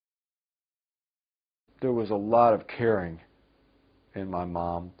There was a lot of caring in my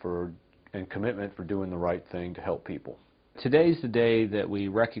mom and commitment for doing the right thing to help people. Today's the day that we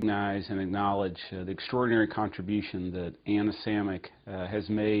recognize and acknowledge the extraordinary contribution that Anna Samick has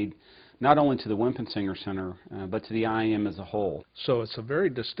made, not only to the Winpisinger Center, but to the IAM as a whole. So it's a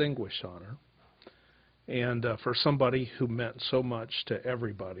very distinguished honor, and for somebody who meant so much to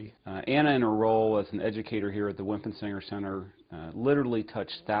everybody. Anna, in her role as an educator here at the Winpisinger Center, literally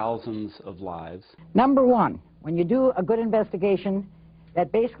touched thousands of lives. Number one, when you do a good investigation,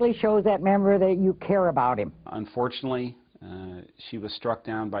 that basically shows that member that you care about him. Unfortunately, she was struck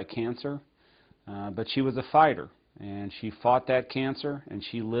down by cancer, but she was a fighter, and she fought that cancer, and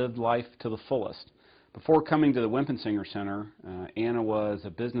she lived life to the fullest. Before coming to the Winpisinger Center, Anna was a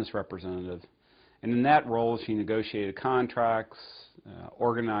business representative, and in that role she negotiated contracts,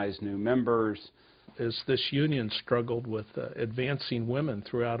 organized new members. As this union struggled with advancing women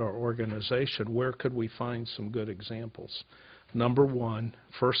throughout our organization, where could we find some good examples? Number one,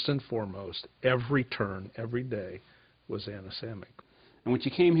 first and foremost, every turn, every day, was Anna Samick. And when she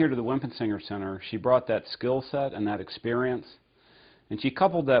came here to the Winpisinger Center, she brought that skill set and that experience, and she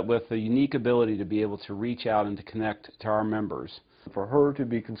coupled that with the unique ability to be able to reach out and to connect to our members. For her to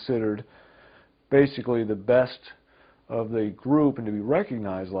be considered basically the best of the group and to be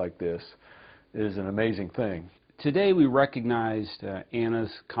recognized like this is an amazing thing. Today we recognized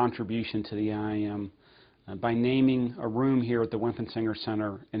Anna's contribution to the IAM by naming a room here at the Winpisinger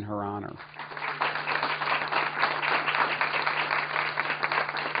Center in her honor.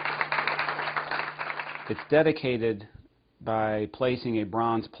 It's dedicated by placing a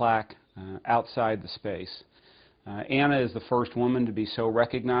bronze plaque outside the space. Anna is the first woman to be so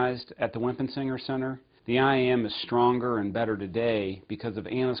recognized at the Winpisinger Center. The IAM is stronger and better today because of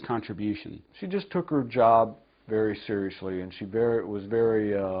Anna's contribution. She just took her job very seriously, and it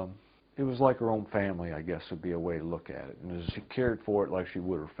was like her own family, I guess would be a way to look at it. And she cared for it like she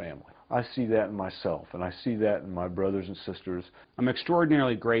would her family. I see that in myself, and I see that in my brothers and sisters. I'm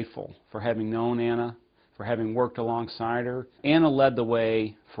extraordinarily grateful for having known Anna, for having worked alongside her. Anna led the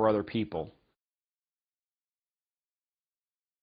way for other people.